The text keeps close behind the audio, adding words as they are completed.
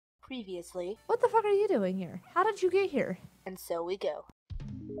Previously, What the fuck are you doing here? How did you get here? and so we go.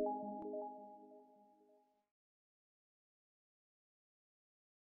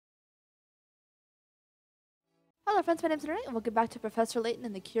 Hello friends, my name's Lunernight, and welcome back to Professor Layton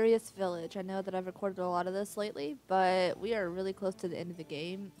in the Curious Village. I know that I've recorded a lot of this lately, but we are really close to the end of the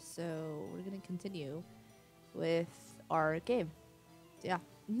game, so we're going to continue with our game. Yeah.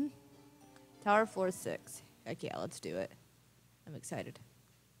 Tower floor 6. Heck yeah, let's do it. I'm excited.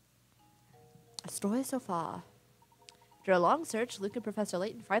 A story so far. After a long search, Luke and Professor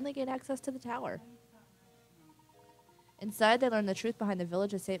Layton finally gained access to the tower. Inside, they learn the truth behind the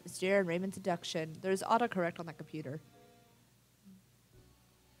village of St. Mystere and Raymond's abduction. There's autocorrect on that computer.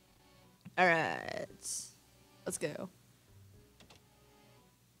 Alright. Let's go.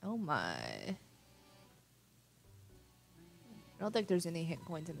 Oh my. I don't think there's any hit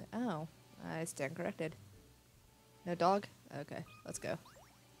coins in there. Oh. I stand corrected. No dog? Okay, let's go.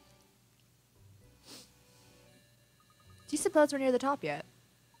 Do you suppose we're near the top yet?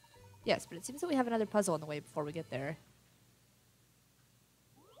 Yes, but it seems that we have another puzzle on the way before we get there.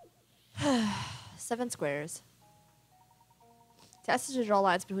 7 squares. Task is to draw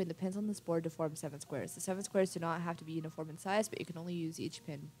lines between the pins on this board to form 7 squares. The 7 squares do not have to be uniform in size, but you can only use each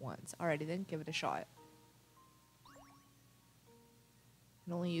pin once. Alrighty then, give it a shot. You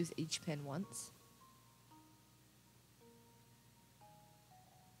can only use each pin once.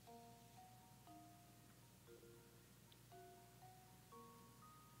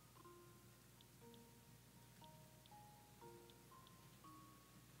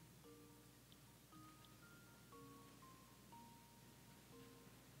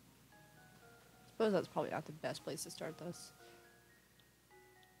 I suppose that's probably not the best place to start this.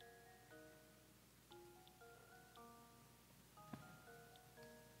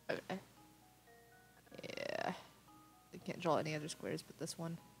 Okay. Yeah. I can't draw any other squares but this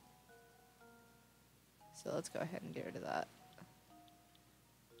one. So let's go ahead and get rid of that.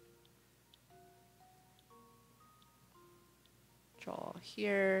 Draw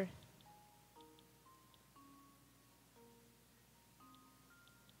here.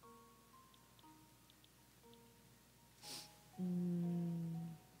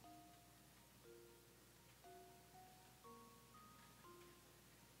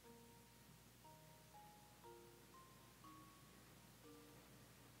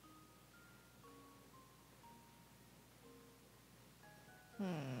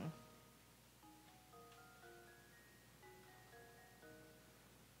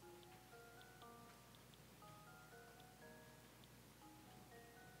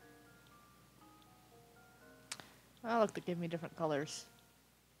 Oh, look, they gave me different colors.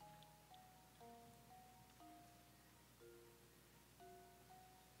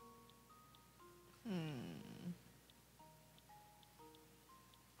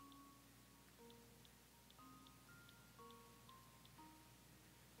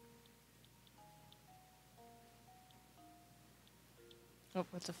 Oh,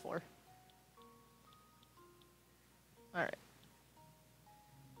 that's a 4. Alright.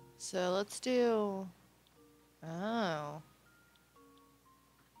 So let's do... Oh.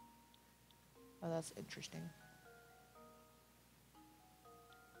 Oh, that's interesting.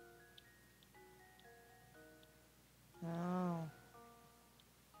 Oh.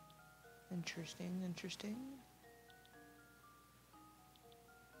 Interesting, interesting.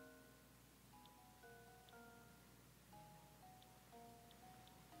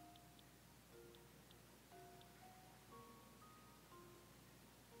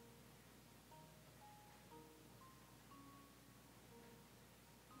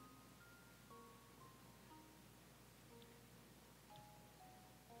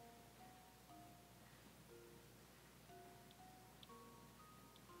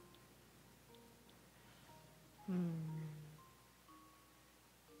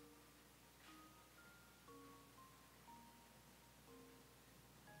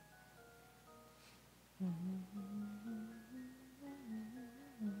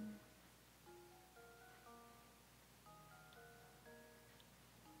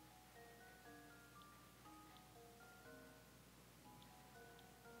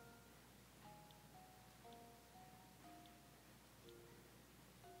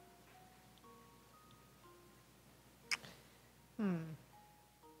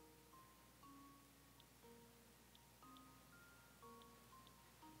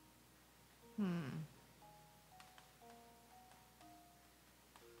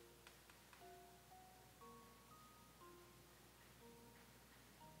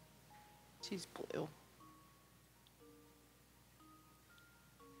 She's blue.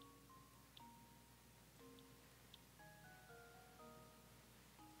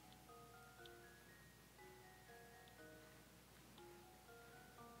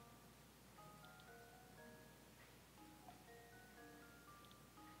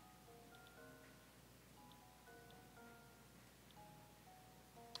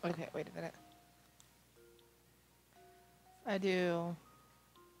 Okay, wait a minute. I do...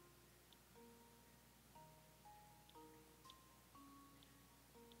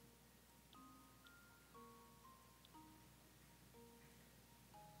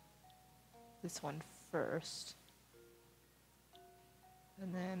 this one first.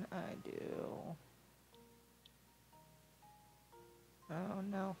 And then I do... Oh,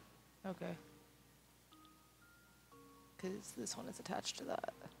 no. Okay. Because this one is attached to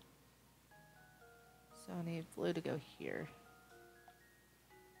that. So I need blue to go here.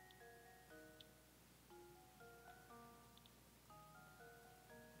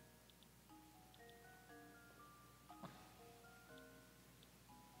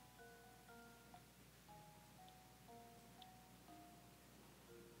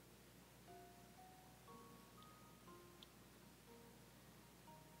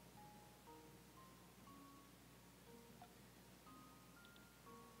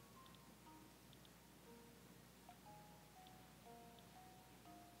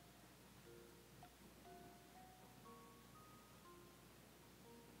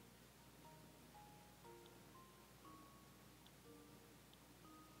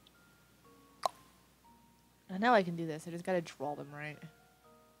 And now I can do this. I just gotta draw them right.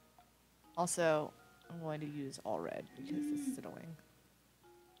 Also, I'm going to use all red because this is annoying.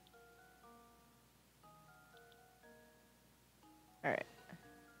 Alright.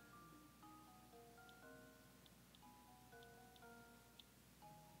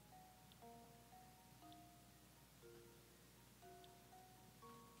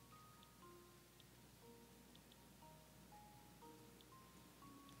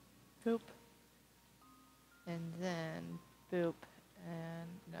 Boop. And then boop and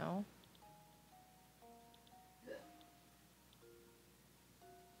no.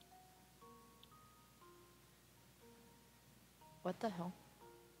 What the hell?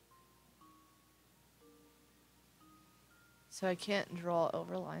 So I can't draw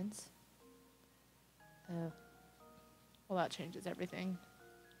over lines. Well, that changes everything.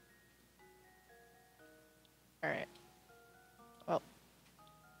 Alright. Well,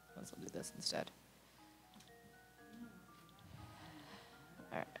 let's do this instead.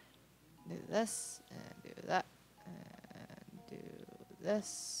 Alright. Do this, and do that, and do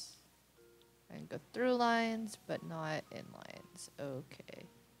this. And go through lines, but not in lines. Okay.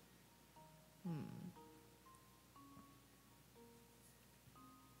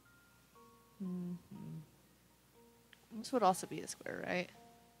 This would also be a square, right?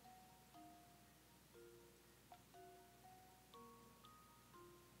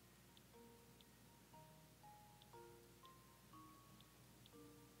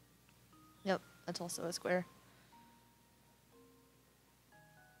 Yep, that's also a square.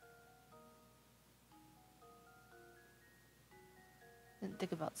 Didn't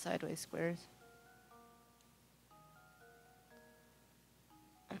think about sideways squares.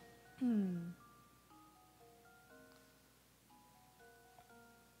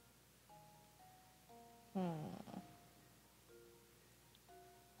 No.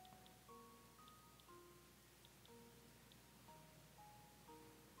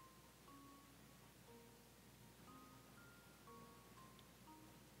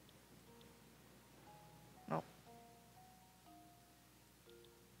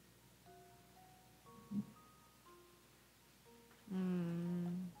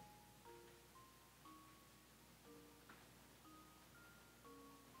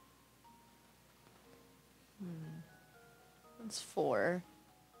 That's 4.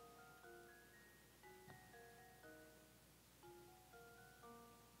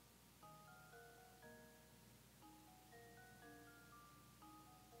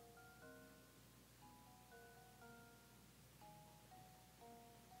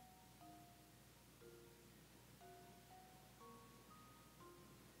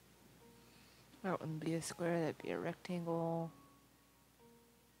 That wouldn't be a square, that'd be a rectangle.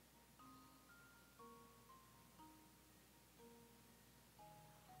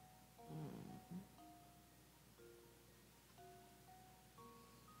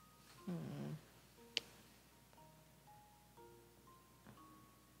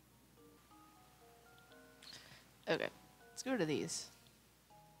 Okay, let's go to these.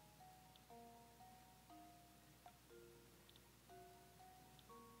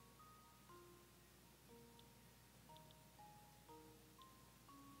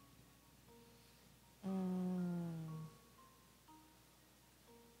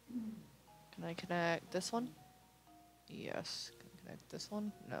 Can I connect this one? Yes. Can I connect this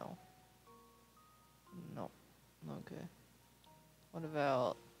one? No. No. Okay. What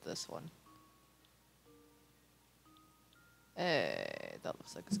about this one? Hey, that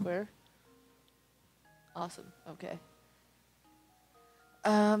looks like a square. Awesome. Okay.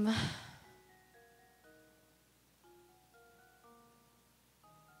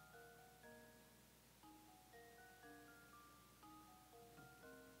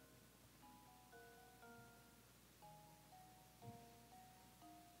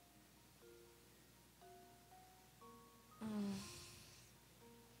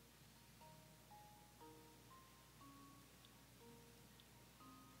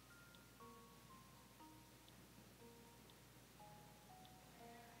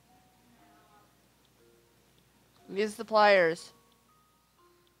 Use the pliers.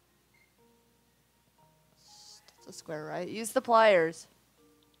 That's a square, right? Use the pliers.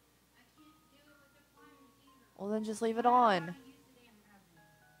 Well, then just leave it on.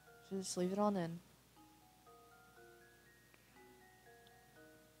 Just leave it on then.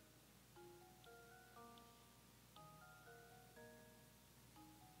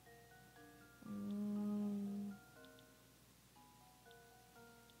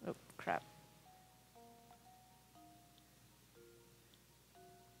 Oh, crap.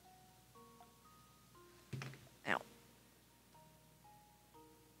 Ow.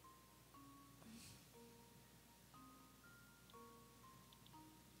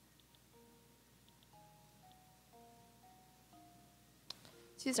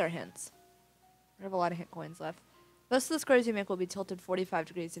 Let's use our hints. We have a lot of hint coins left. Most of the squares you make will be tilted 45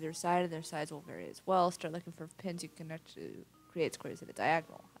 degrees to their side, and their size will vary as well. Start looking for pins you can connect to create squares at a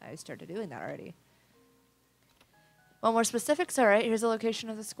diagonal. I started doing that already. Want more specifics? Alright, here's the location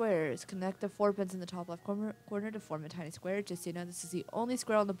of the squares. Connect the 4 pins in the top left corner to form a tiny square. Just so you know, this is the only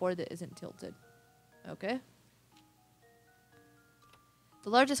square on the board that isn't tilted. Okay. The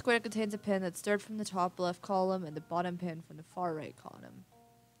largest square contains a pin that's third from the top left column and the bottom pin from the far right column.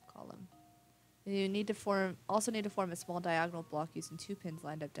 You also need to form a small diagonal block using 2 pins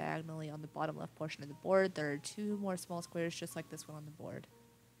lined up diagonally on the bottom left portion of the board. There are 2 more small squares just like this one on the board.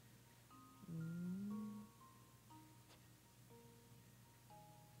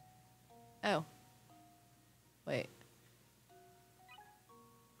 Oh. Wait.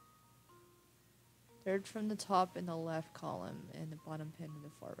 Third from the top in the left column and the bottom pin in the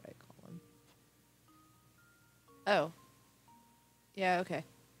far right column. Oh. Yeah, okay.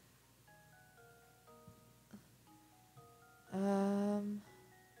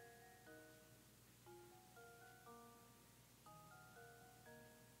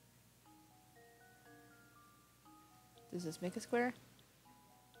 Does this make a square?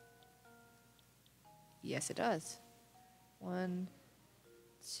 Yes, it does. 1,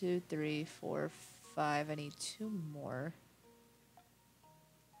 2, 3, 4, 5. I need 2 more.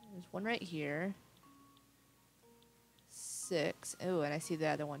 There's one right here. 6. Oh, and I see the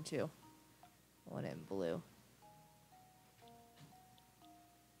other one too. One in blue.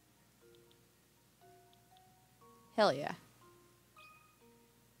 Hell yeah.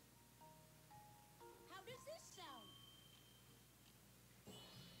 How does this sound?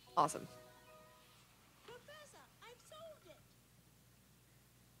 Awesome. Professor, I've solved it.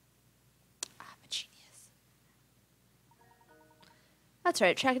 I'm a genius. That's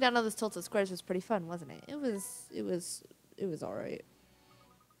right. Tracking down all those tilted squares was pretty fun, wasn't it? It was alright.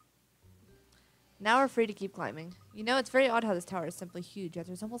 Now we're free to keep climbing. You know, it's very odd how this tower is simply huge, yet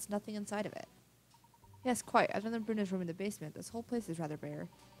there's almost nothing inside of it. Yes, quite. Other than Bruno's room in the basement, this whole place is rather bare.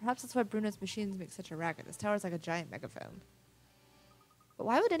 Perhaps that's why Bruno's machines make such a racket. This tower is like a giant megaphone. But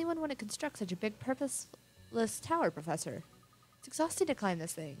why would anyone want to construct such a big, purposeless tower, Professor? It's exhausting to climb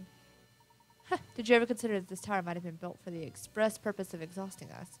this thing. Huh, did you ever consider that this tower might have been built for the express purpose of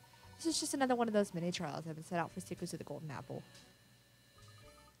exhausting us? This is just another one of those mini trials that have been set out for seekers of the Golden Apple.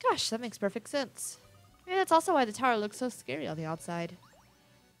 Gosh, that makes perfect sense. Maybe that's also why the tower looks so scary on the outside.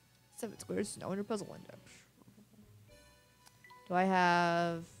 7 squares, now under puzzle index. Do I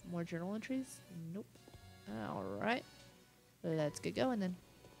have more journal entries? Nope. Alright. Let's get going then.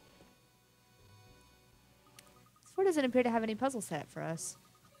 This floor doesn't appear to have any puzzles set up for us.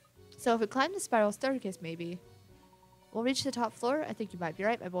 So if we climb the spiral staircase, maybe we'll reach the top floor. I think you might be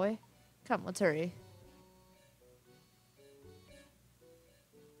right, my boy. Come, let's hurry.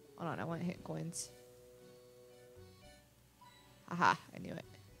 Hold on, I want hit coins. Haha, I knew it.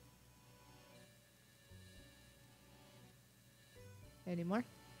 Any more?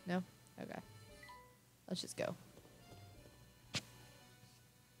 No? Okay. Let's just go.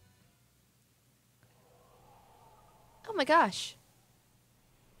 Oh my gosh.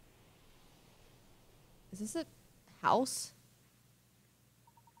 Is this a house?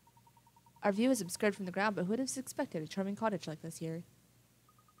 Our view is obscured from the ground, but who would have expected a charming cottage like this here?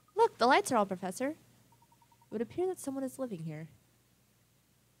 Look, the lights are on, Professor. It would appear that someone is living here.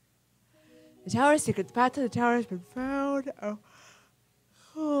 The tower secrets. Path to the tower has been found.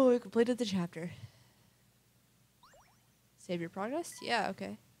 Oh, we completed the chapter. Save your progress? Yeah,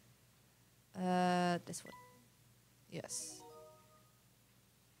 okay. This one. Yes.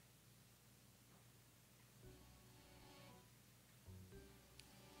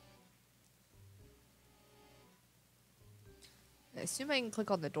 I assume I can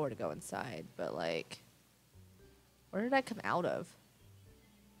click on the door to go inside, but like, where did I come out of?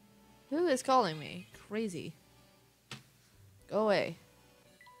 Who is calling me? Crazy. Go away.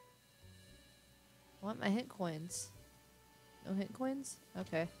 I want my hint coins. No hint coins?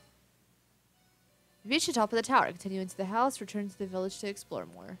 Okay. You've reached the top of the tower. Continue into the house. Return to the village to explore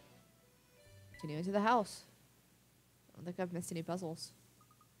more. Continue into the house. I don't think I've missed any puzzles.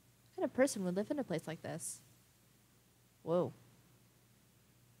 What kind of person would live in a place like this? Whoa.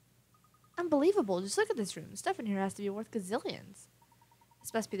 Unbelievable. Just look at this room. Stuff in here has to be worth gazillions.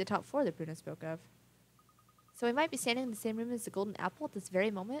 This must be the top floor that Bruno spoke of. So we might be standing in the same room as the Golden Apple at this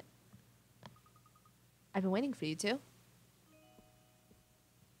very moment? I've been waiting for you two.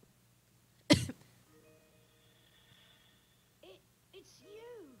 It's you.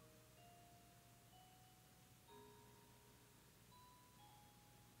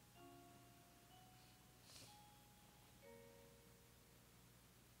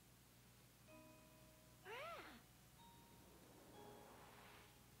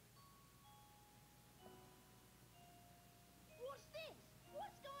 What's this?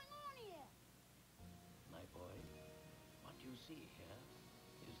 What's going on here? My boy, what you see here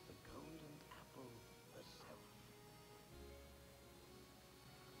is the golden apple herself.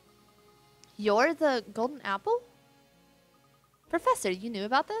 You're the Golden Apple? Professor, you knew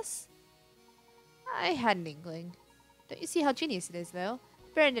about this? I had an inkling. Don't you see how genius it is, though?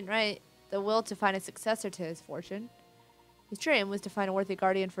 Baron didn't write the will to find a successor to his fortune. His dream was to find a worthy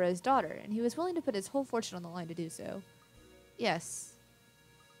guardian for his daughter, and he was willing to put his whole fortune on the line to do so. Yes.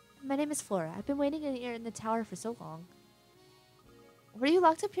 My name is Flora. I've been waiting here in the tower for so long. Were you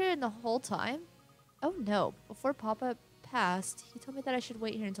locked up here in the whole time? Oh no. Before Papa passed, he told me that I should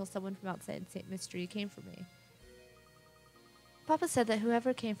wait here until someone from outside St. Mystery came for me. Papa said that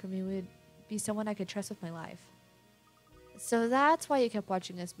whoever came for me would be someone I could trust with my life. So that's why you kept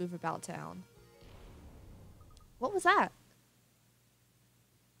watching us move about town. What was that?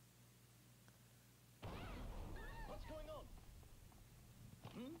 What's going on?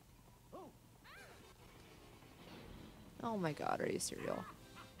 Oh, Oh my god, are you serial?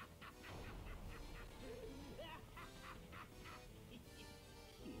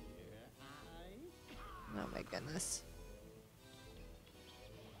 Oh my goodness.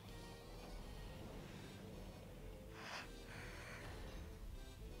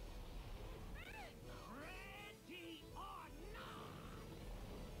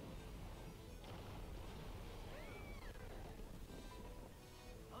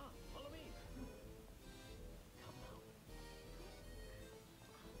 ready or not? Follow me. Come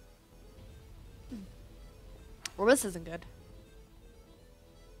now. Well, this isn't good.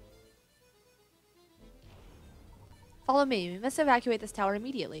 Follow me. We must evacuate this tower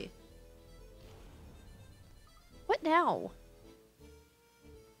immediately. What now?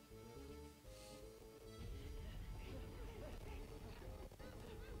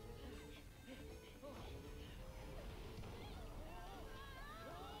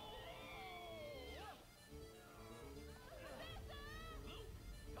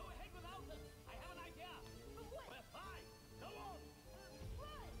 Go ahead without us. I have an idea. We're fine. Go on.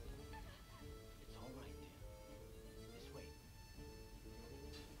 It's all right, dear. This way.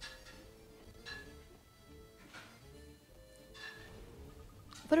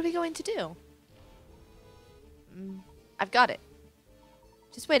 What are we going to do? I've got it.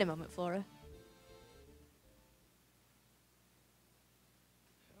 Just wait a moment, Flora.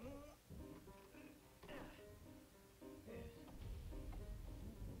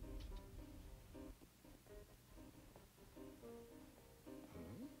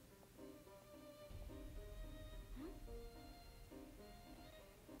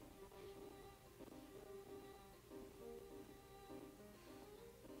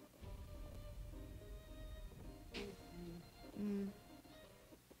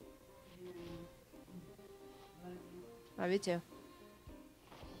 Oh, me too.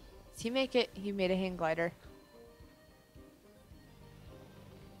 Does he make it? He made a hang glider.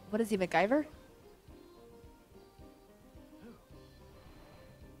 What is he, MacGyver?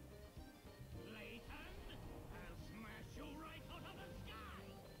 Layton, I'll smash you right out of the sky.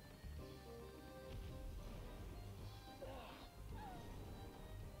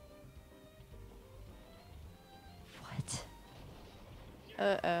 What?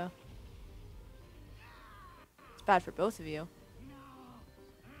 Uh-oh. bad for both of you. Is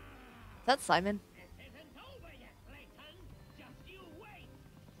that Simon? This isn't over yet, Layton. Just you wait.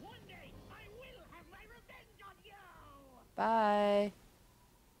 One day I will have my revenge on you. Bye.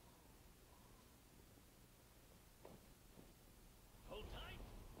 Hold tight.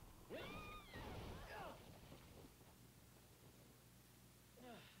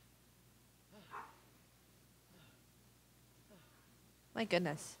 My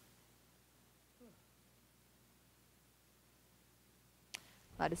goodness.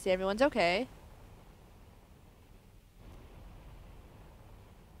 Glad to see everyone's okay.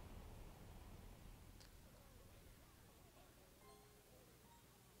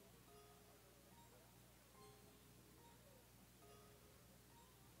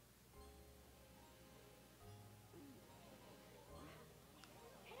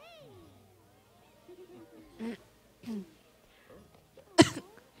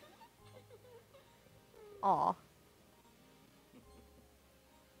 Aw.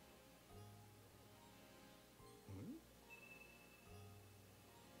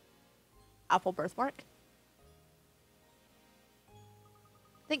 Apple birthmark?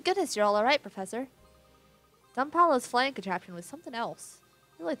 Thank goodness you're all alright, Professor. Don Paolo's flying contraption was something else.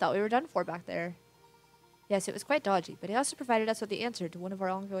 I really thought we were done for back there. Yes, it was quite dodgy, but he also provided us with the answer to one of our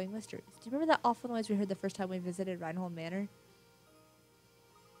ongoing mysteries. Do you remember that awful noise we heard the first time we visited Reinhold Manor?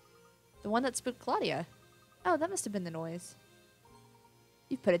 The one that spooked Claudia. Oh, that must have been the noise.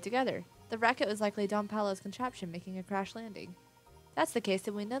 You've put it together. The racket was likely Don Paolo's contraption making a crash landing. If that's the case,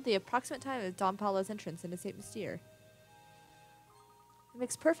 then we know the approximate time of Don Paolo's entrance into St. Mystere. It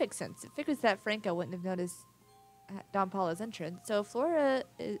makes perfect sense. It figures that Franco wouldn't have noticed Don Paolo's entrance, so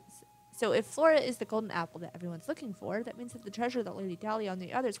if Flora is the golden apple that everyone's looking for, that means that the treasure that Lady Dahlia and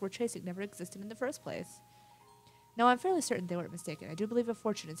the others were chasing never existed in the first place. No, I'm fairly certain they weren't mistaken. I do believe a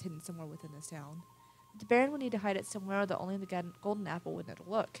fortune is hidden somewhere within this town. But the Baron would need to hide it somewhere that only the golden apple would know to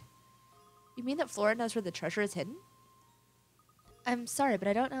look. You mean that Flora knows where the treasure is hidden? I'm sorry, but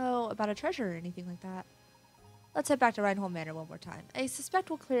I don't know about a treasure or anything like that. Let's head back to Reinhold Manor one more time. I suspect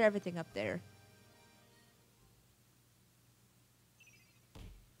we'll clear everything up there.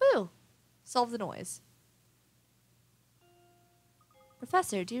 Woo! Solve the noise.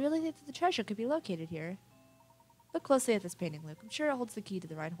 Professor, do you really think that the treasure could be located here? Look closely at this painting, Luke. I'm sure it holds the key to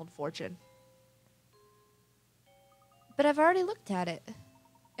the Reinhold fortune. But I've already looked at it.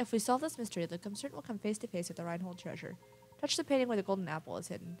 If we solve this mystery, Luke, I'm certain we'll come face to face with the Reinhold treasure. Touch the painting where the golden apple is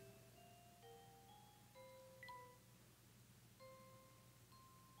hidden.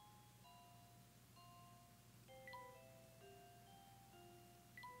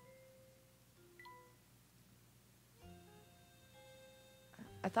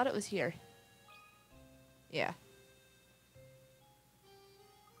 I thought it was here. Yeah.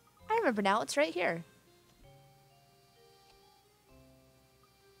 I remember now, it's right here.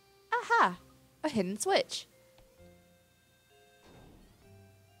 Aha! A hidden switch.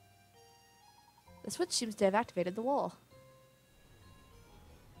 The switch seems to have activated the wall.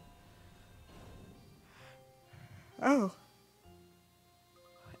 Oh.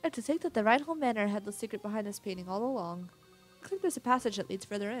 And to think that the Reinhold Manor had the secret behind this painting all along. Looks like there's a passage that leads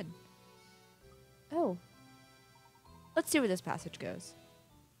further in. Oh. Let's see where this passage goes.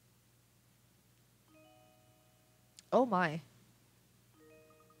 Oh my.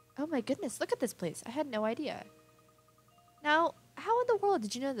 Oh my goodness, look at this place. I had no idea. Now, how in the world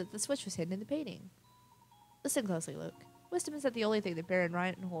did you know that the switch was hidden in the painting? Listen closely, Luke. Wisdom is not the only thing that Baron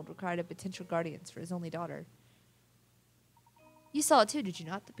Reinhold required of potential guardians for his only daughter. You saw it too, did you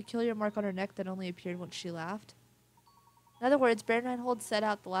not? The peculiar mark on her neck that only appeared once she laughed? In other words, Baron Reinhold set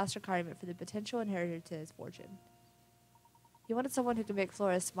out the last requirement for the potential inheritor to his fortune. He wanted someone who could make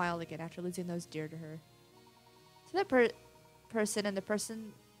Flora smile again after losing those dear to her. To that person and the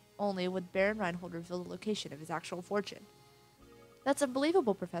person only would Baron Reinhold reveal the location of his actual fortune. That's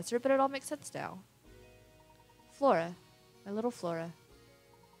unbelievable, Professor, but it all makes sense now. Flora. My little Flora.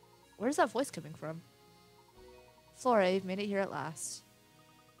 Where's that voice coming from? Flora, you've made it here at last.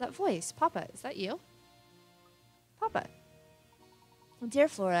 That voice, Papa, is that you? Papa. Dear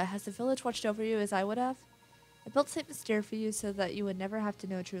Flora, has the village watched over you as I would have? I built St. Mystere for you so that you would never have to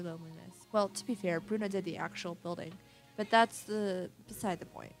know true loneliness. Well, to be fair, Bruno did the actual building, but that's beside the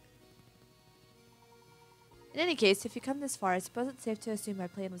point. In any case, if you come this far, I suppose it's safe to assume my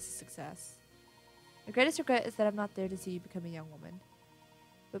plan was a success. My greatest regret is that I'm not there to see you become a young woman.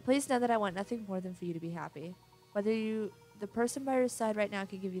 But please know that I want nothing more than for you to be happy. Whether the person by your side right now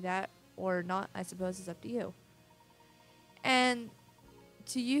can give you that or not, I suppose is up to you. And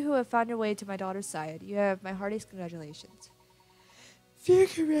to you who have found your way to my daughter's side, you have my heartiest congratulations. If you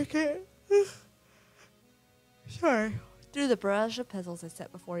can make it, Sorry. Through the barrage of puzzles I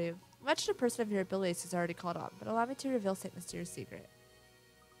set before you. Imagine a person of your abilities has already caught on, but allow me to reveal Saint Myster's secret.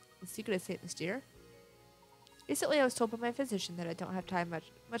 The secret of Saint Myster? Recently, I was told by my physician that I don't have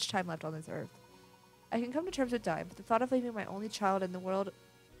much time left on this earth. I can come to terms with dying, but the thought of leaving my only child in the world,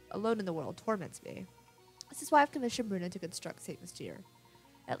 alone in the world, torments me. This is why I've commissioned Bruna to construct Saint Myster.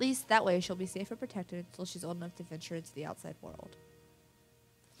 At least that way she'll be safe and protected until she's old enough to venture into the outside world.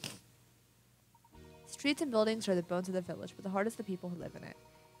 Streets and buildings are the bones of the village, but the heart is the people who live in it.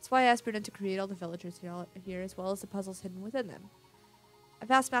 That's why I asked Bruna to create all the villagers here as well as the puzzles hidden within them.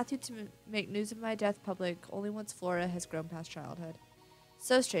 I've asked Matthew to make news of my death public only once Flora has grown past childhood.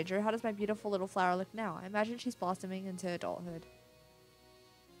 So, stranger, how does my beautiful little flower look now? I imagine she's blossoming into adulthood.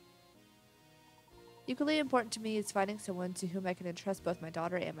 Equally important to me is finding someone to whom I can entrust both my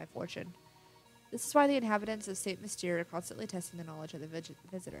daughter and my fortune. This is why the inhabitants of Saint Myster are constantly testing the knowledge of the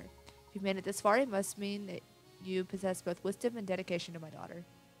visitor. If you've made it this far, it must mean that you possess both wisdom and dedication to my daughter.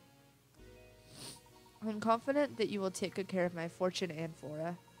 I'm confident that you will take good care of my fortune and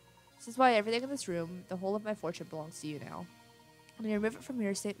Flora. This is why everything in this room, the whole of my fortune, belongs to you now. When you remove it from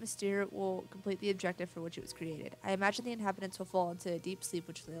here, Saint Myster will complete the objective for which it was created. I imagine the inhabitants will fall into a deep sleep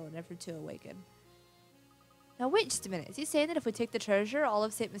which they will never to awaken. Now wait just a minute. Is he saying that if we take the treasure, all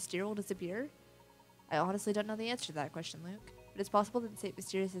of Saint Myster will disappear? I honestly don't know the answer to that question, Luke. But it's possible that Saint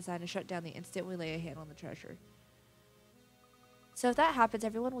Myster is designed to shut down the instant we lay a hand on the treasure. So if that happens,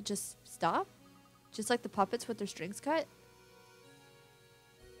 everyone will just stop? Just like the puppets with their strings cut?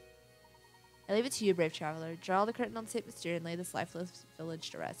 I leave it to you, brave traveler. Draw the curtain on Saint Myster and lay this lifeless village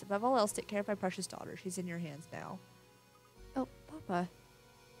to rest. Above all else, take care of my precious daughter. She's in your hands now. Oh, Papa.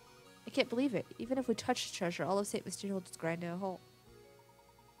 I can't believe it. Even if we touch the treasure, all of Saint Myster will just grind to a halt.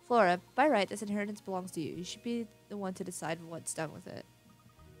 Flora, by right, this inheritance belongs to you. You should be the one to decide what's done with it.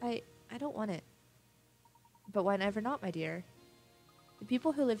 I don't want it. But why never not, my dear? The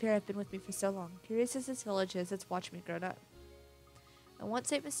people who live here have been with me for so long. Curious as this village is, it's watched me grow up. I want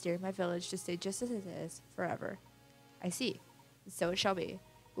Saint Myster, my village, to stay just as it is, forever. I see. And so it shall be.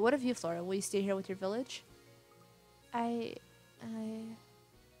 But what of you, Flora? Will you stay here with your village? Woo!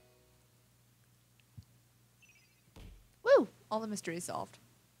 All the mystery is solved.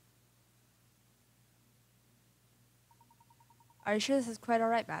 Are you sure this is quite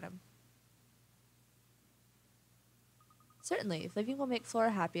alright, madam? Certainly. If living will make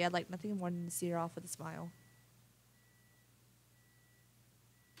Flora happy, I'd like nothing more than to see her off with a smile.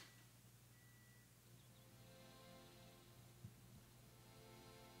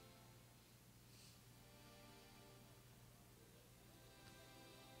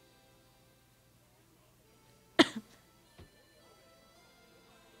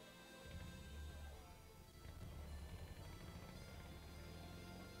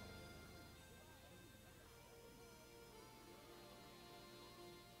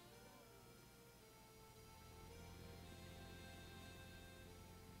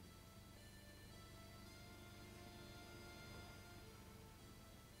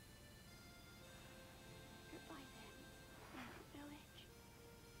 Goodbye then, village.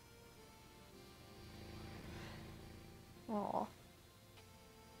 Aww.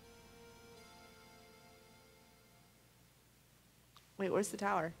 Wait, where's the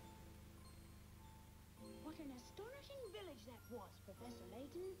tower? What an astonishing village that was, Professor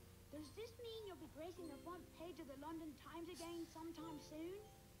Layton. Does this mean you'll be gracing the front page of the London Times again sometime soon?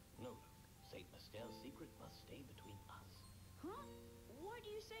 No, Luke. Saint Myster's secret must stay between us. Huh? Why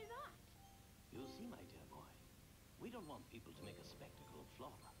do you say that? You see, my dear boy, we don't want people to make a spectacle of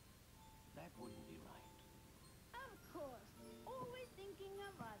Flora. That wouldn't be right. Of course. Always thinking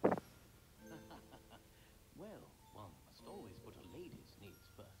of others. Well, one must always put a lady's needs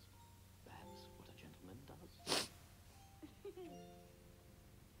first. That's what a gentleman does.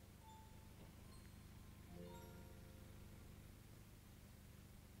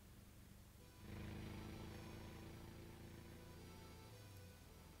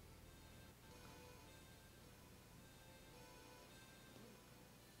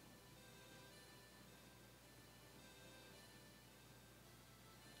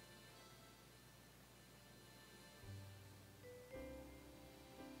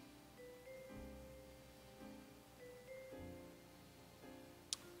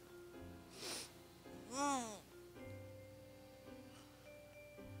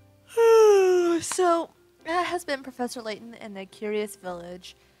 So, that has been Professor Layton and the Curious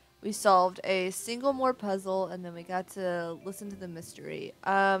Village. We solved a single more puzzle, and then we got to listen to the mystery.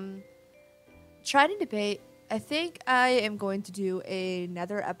 Try to debate. I think I am going to do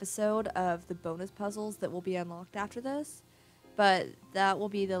another episode of the bonus puzzles that will be unlocked after this. But that will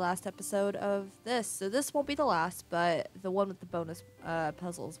be the last episode of this. So this won't be the last, but the one with the bonus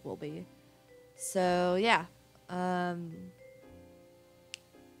puzzles will be. So yeah.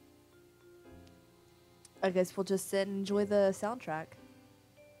 I guess we'll just sit and enjoy the soundtrack.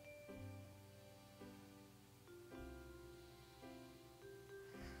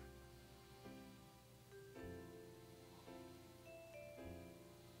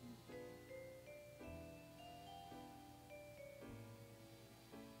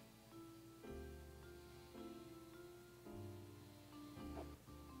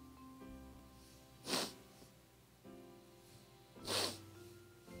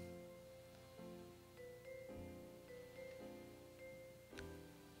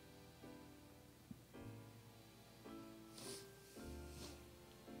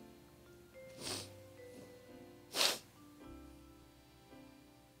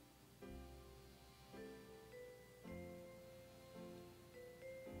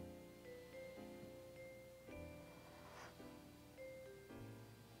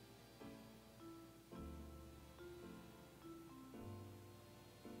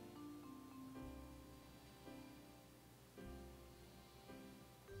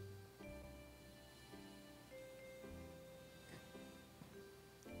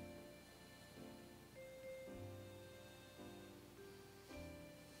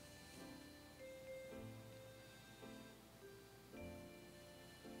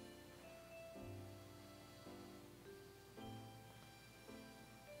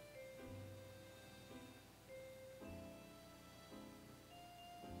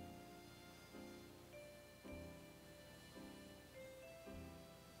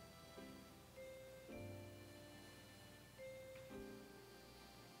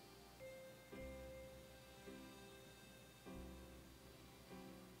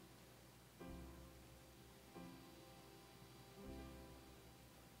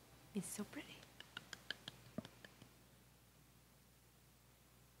 It's so pretty.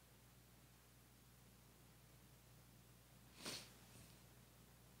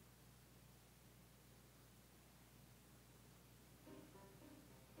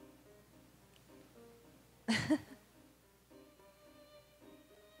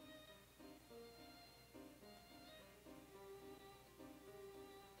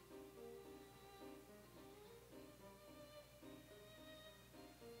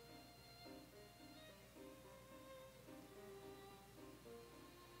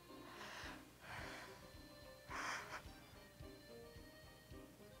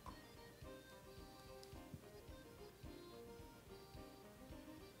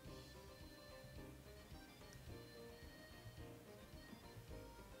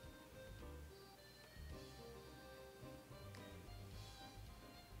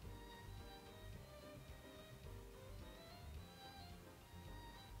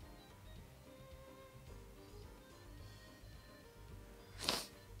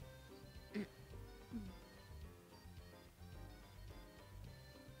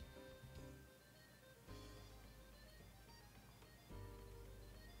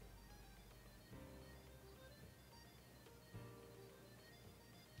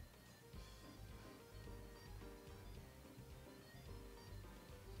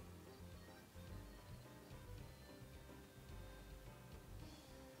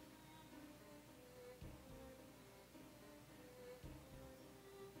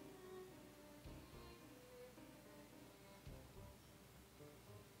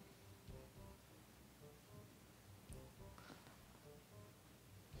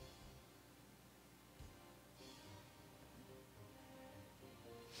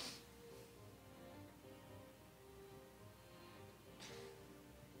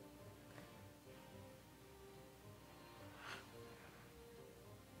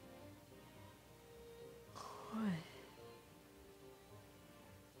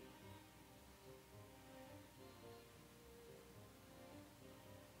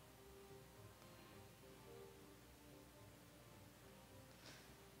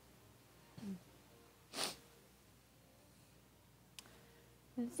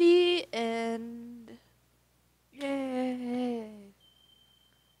 The end. Yay.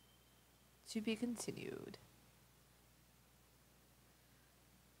 To be continued.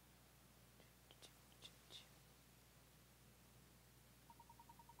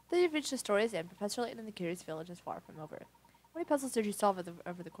 Then you've reached the story's end. Professor Layton and the Curious Village is far from over. How many puzzles did you solve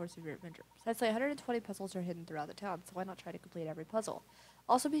over the course of your adventure? Precisely 120 puzzles are hidden throughout the town, so why not try to complete every puzzle?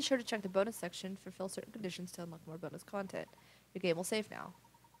 Also be sure to check the bonus section, fulfill certain conditions to unlock more bonus content. Your game will save now.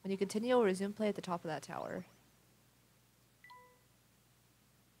 When you continue, you'll resume play at the top of that tower.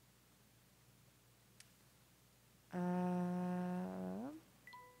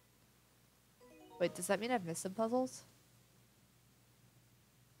 Wait, does that mean I've missed some puzzles?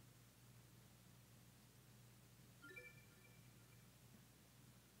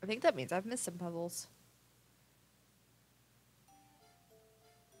 I think that means I've missed some puzzles.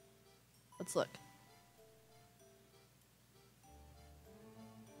 Let's look.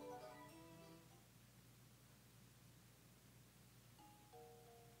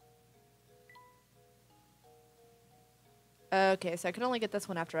 Okay, so I can only get this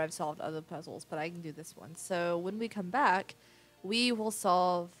one after I've solved other puzzles, but I can do this one. So when we come back, we will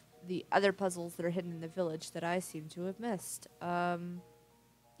solve the other puzzles that are hidden in the village that I seem to have missed.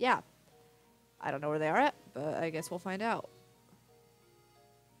 Yeah. I don't know where they are at, but I guess we'll find out.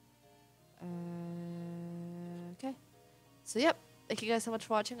 Okay. So, yep. Thank you guys so much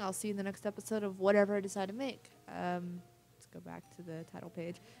for watching. I'll see you in the next episode of whatever I decide to make. Let's go back to the title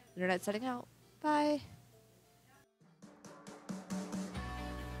page. Lunernight setting out. Bye.